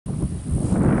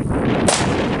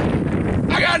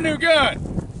got a new gun.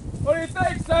 What do you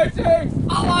think, Safety?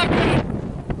 I like it.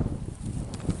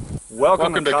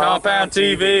 Welcome to Compound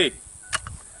TV.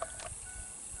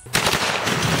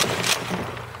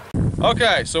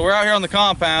 Okay, so we're out here on the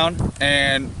compound,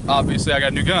 and obviously I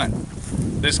got a new gun.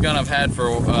 This gun I've had for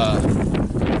a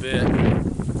bit,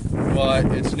 but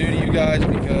it's new to you guys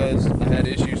because I had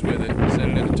issues with it.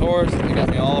 Sending it to Taurus, they got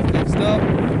me all fixed up.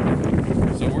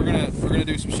 So we're gonna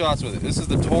do some shots with it. This is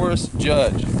the Taurus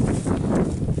Judge.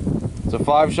 It's a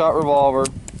 5-shot revolver.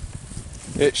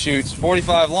 It shoots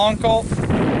 45 long Colt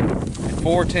and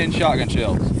 4 10 shotgun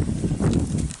shells.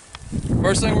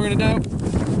 First thing we're gonna do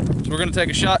is we're gonna take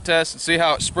a shot test and see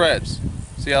how it spreads.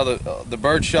 See how the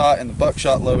bird shot and the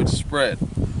buckshot loads spread.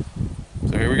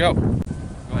 So here we go. Go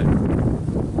ahead.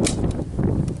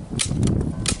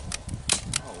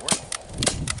 Oh, work.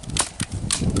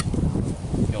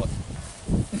 Kill it.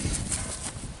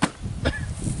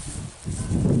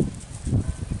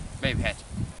 Baby hatch.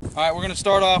 All right, we're gonna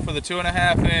start off with a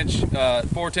 2.5 inch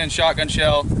 410 shotgun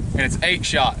shell, and it's 8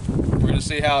 shot. We're gonna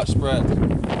see how it spreads.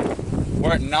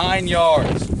 We're at 9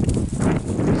 yards.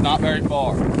 It's not very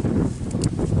far. Just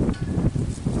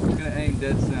gonna aim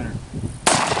dead center.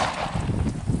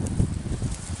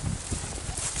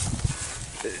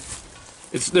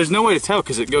 There's no way to tell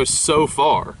because it goes so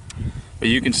far, but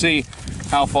you can see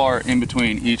how far in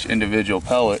between each individual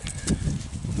pellet.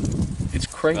 It's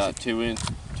crazy. About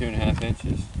 2.5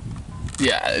 inches.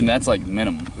 Yeah, and that's like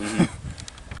minimum.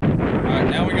 All right,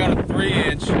 now we got a 3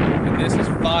 inch, and this is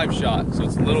 5 shot, so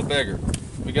it's a little bigger.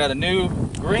 We got a new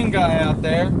green guy out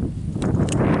there.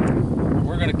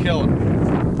 We're gonna kill him.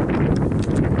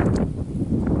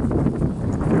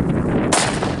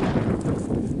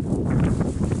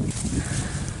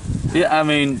 Yeah, I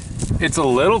mean, it's a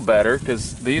little better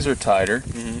because these are tighter.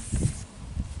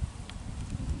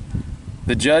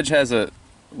 The Judge has a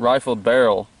rifled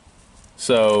barrel,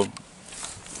 so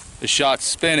the shot's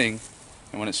spinning,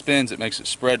 and when it spins, it makes it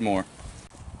spread more.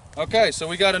 Okay, so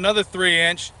we got another 3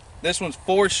 inch. This one's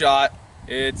 4 shot.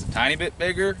 It's a tiny bit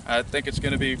bigger. I think it's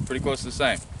gonna be pretty close to the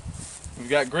same. We've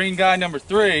got green guy number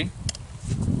 3.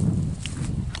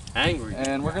 Angry.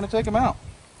 And we're gonna take him out.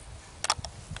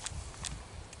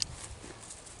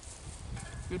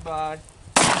 Goodbye.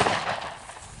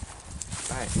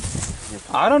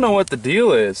 I don't know what the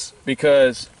deal is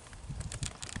because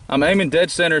I'm aiming dead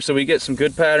center so we get some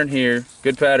good pattern here,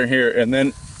 and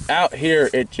then out here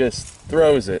it just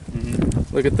throws it.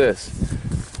 Look at this.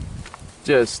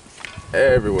 Just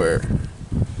everywhere.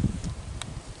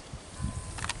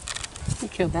 You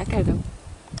killed that guy though.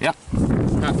 Yeah.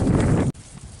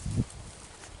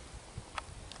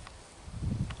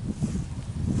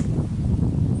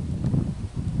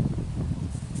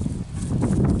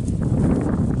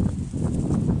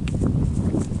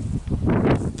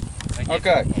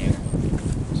 Okay,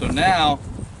 so now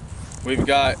we've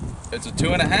got, it's a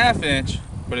 2.5 inch,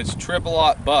 but it's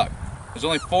triple-aught buck. There's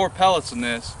only 4 pellets in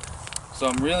this, so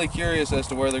I'm really curious as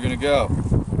to where they're gonna go.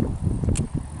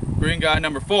 Green guy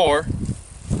number 4.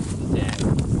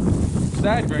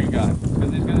 Sad green guy,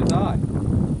 because he's gonna die.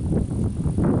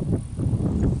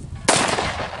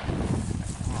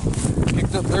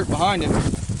 Kicked up dirt behind him.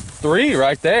 3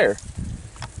 right there.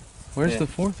 Where's the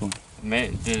 4th one?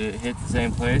 Did it hit the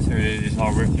same place, or did it just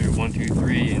all rip through 1, 2,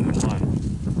 3 and 1?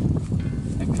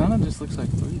 It kind of just looks like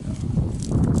 3 though.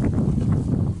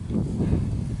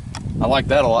 I like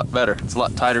that a lot better. It's a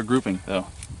lot tighter grouping though.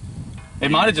 They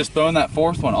might have just thrown that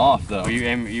 4th one off though. Oh, you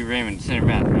were aiming center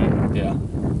mass, right? Yeah.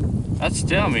 That's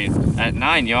still, I mean, at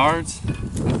 9 yards.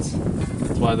 That's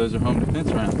why those are home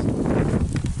defense rounds.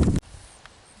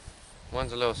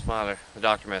 One's a little smaller. The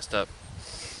doctor messed up.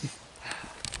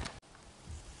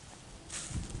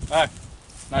 Hey,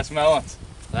 nice melons.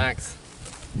 Thanks.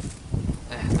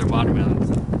 They're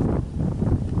watermelons.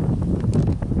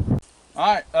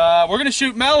 Alright, we're gonna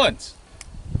shoot melons.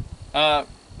 The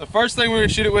first thing we're gonna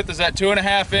shoot it with is that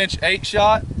 2.5 inch 8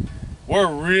 shot. We're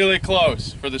really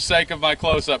close for the sake of my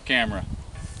close-up camera.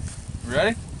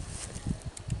 Ready?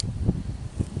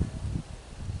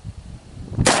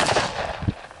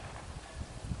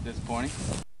 Disappointing.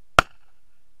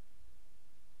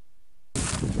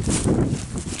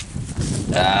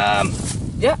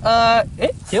 Yeah,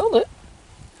 it killed it.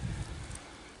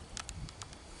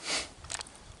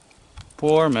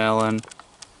 Poor melon.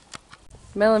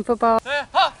 Melon football.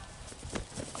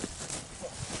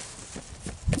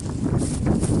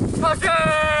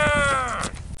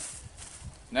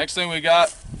 Next thing we got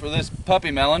for this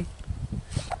puppy melon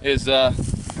is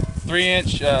 3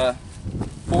 inch 4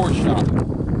 shot.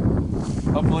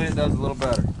 Hopefully it does a little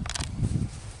better.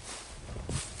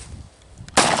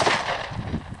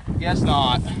 Guess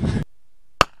not.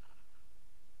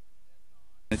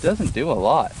 It doesn't do a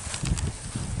lot.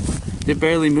 It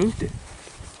barely moved it.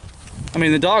 I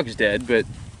mean, the dog's dead, but...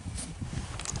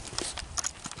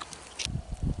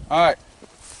 Alright,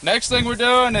 next thing we're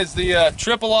doing is the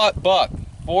triple-aught buck.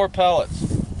 4 pellets.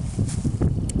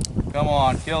 Come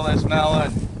on, kill this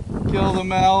melon. Kill the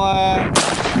melon.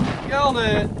 Killed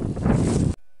it.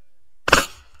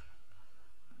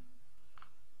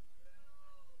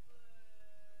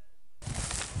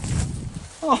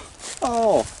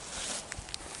 Oh.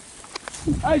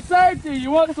 Hey, Safety, you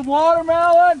want some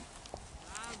watermelon?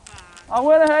 I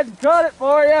went ahead and cut it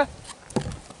for you.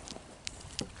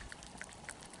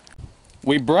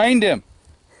 We brained him.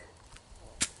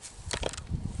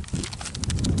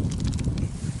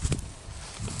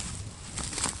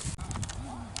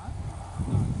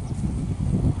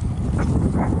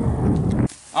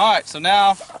 All right, so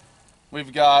now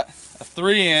we've got a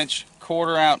 3-inch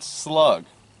 1/4 ounce slug.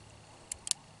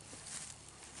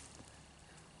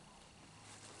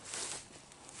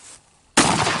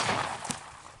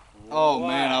 Oh wow.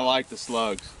 Man, I like the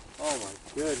slugs. Oh my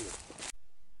goodness.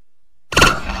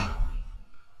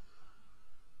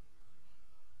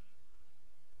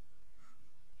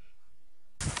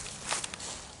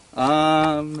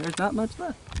 There's not much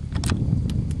left.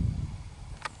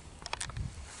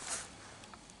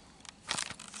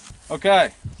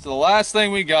 Okay, so the last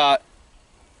thing we got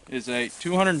is a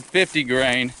 250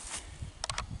 grain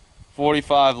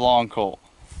 45 long colt.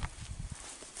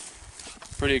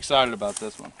 Pretty excited about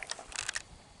this one.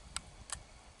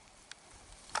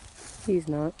 He's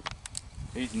not.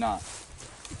 He's not.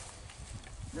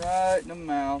 Right in the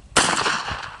mouth.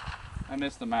 I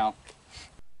missed the mouth.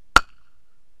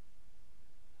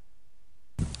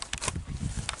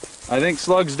 I think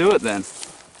slugs do it then.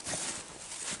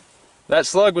 That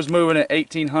slug was moving at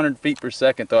 1,800 feet per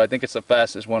second though. I think it's the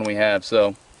fastest one we have,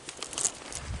 so.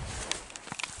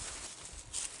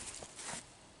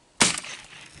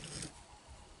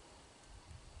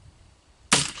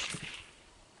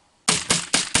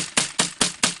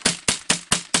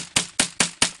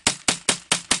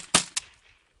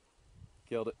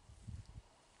 Killed it.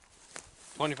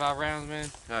 25 rounds, man?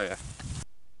 Oh yeah.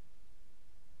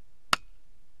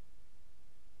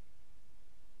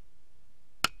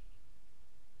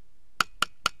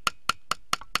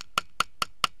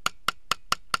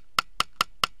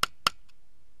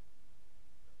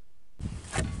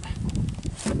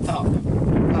 Oh,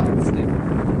 stick.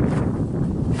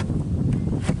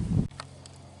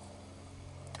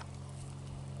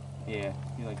 Yeah,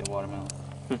 you like that watermelon.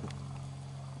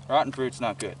 Rotten fruit's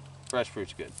not good. Fresh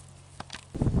fruit's good.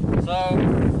 So,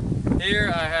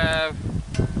 here I have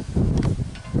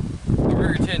a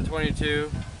Ruger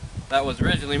 1022 that was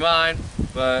originally mine,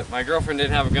 but my girlfriend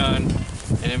didn't have a gun,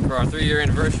 and then for our 3-year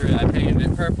anniversary I painted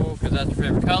it purple because that's her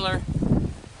favorite color,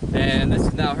 and this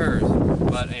is now hers,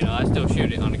 but you know, I still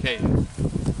shoot it on occasion.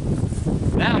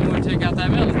 Now I'm going to take out that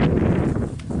melon.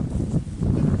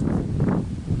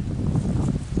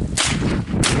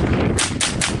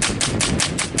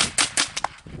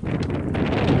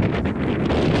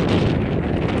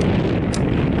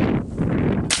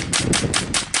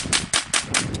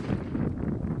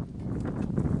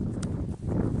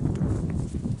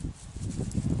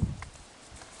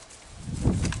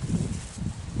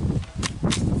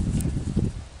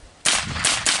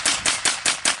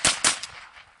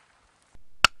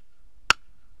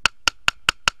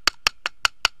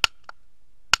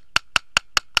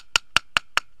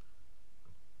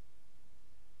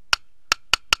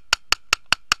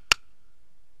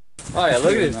 Oh yeah,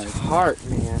 look at His heart,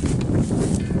 man.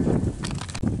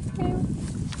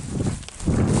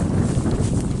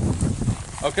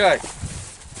 Okay,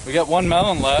 we got 1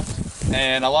 melon left,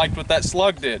 and I liked what that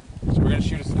slug did, so we're gonna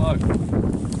shoot a slug.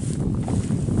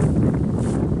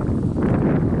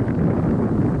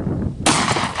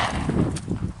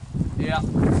 Yeah.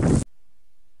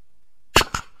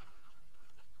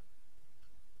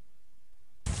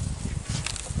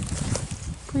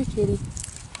 Poor kitty.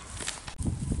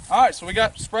 Alright, so we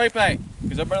got spray paint,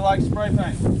 because everybody likes spray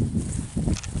paint.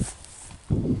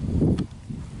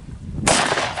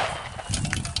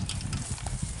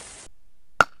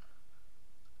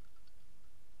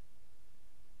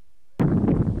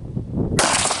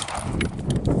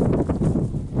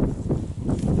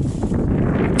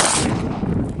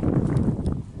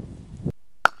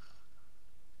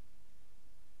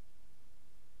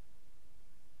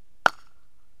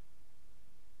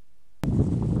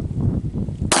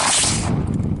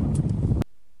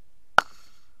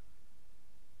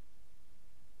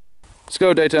 Let's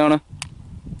go, Daytona.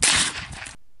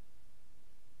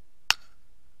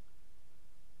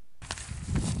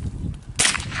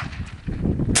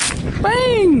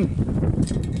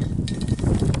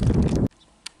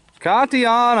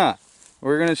 Katiana.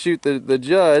 We're gonna shoot the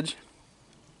Judge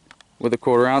with a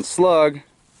 1/4 ounce slug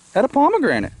at a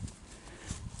pomegranate.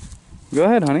 Go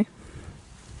ahead, honey.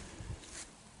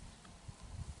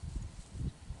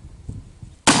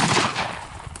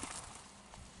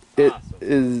 It Awesome.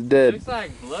 is dead. Looks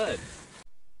like blood.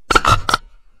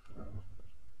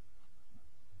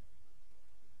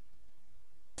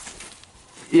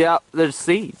 Yeah, there's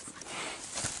seeds.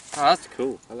 Oh, that's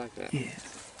cool. I like that. Yes,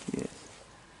 yes.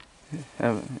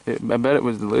 I bet it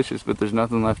was delicious, but there's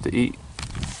nothing left to eat.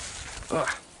 Ugh.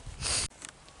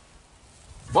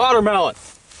 Watermelon!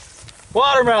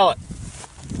 Watermelon!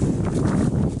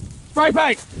 Spray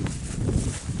paint!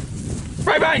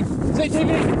 Spray paint!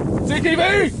 CTV!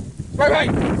 CTV! Spray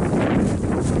paint!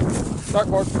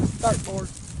 Dartboard! Dartboard!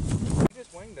 You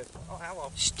just winged it. Oh,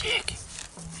 hello. Stick!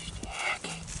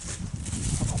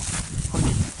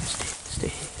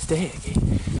 Sticky! Sticky!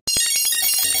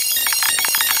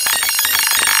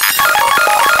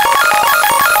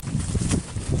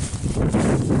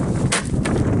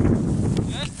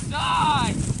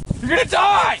 You're gonna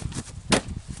die!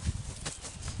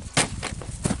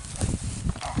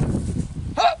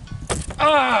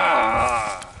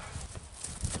 Ah!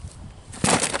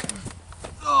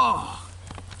 Oh.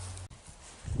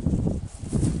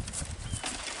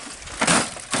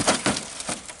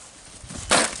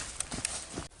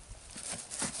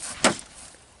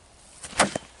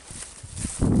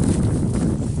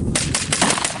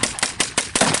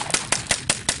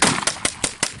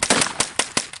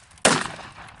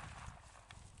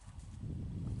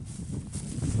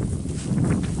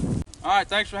 Alright,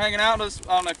 thanks for hanging out with us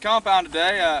on the compound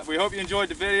today. We hope you enjoyed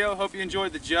the video. Hope you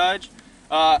enjoyed the Judge.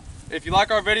 If you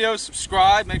like our videos,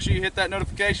 subscribe. Make sure you hit that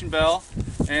notification bell.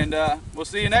 And we'll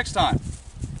see you next time.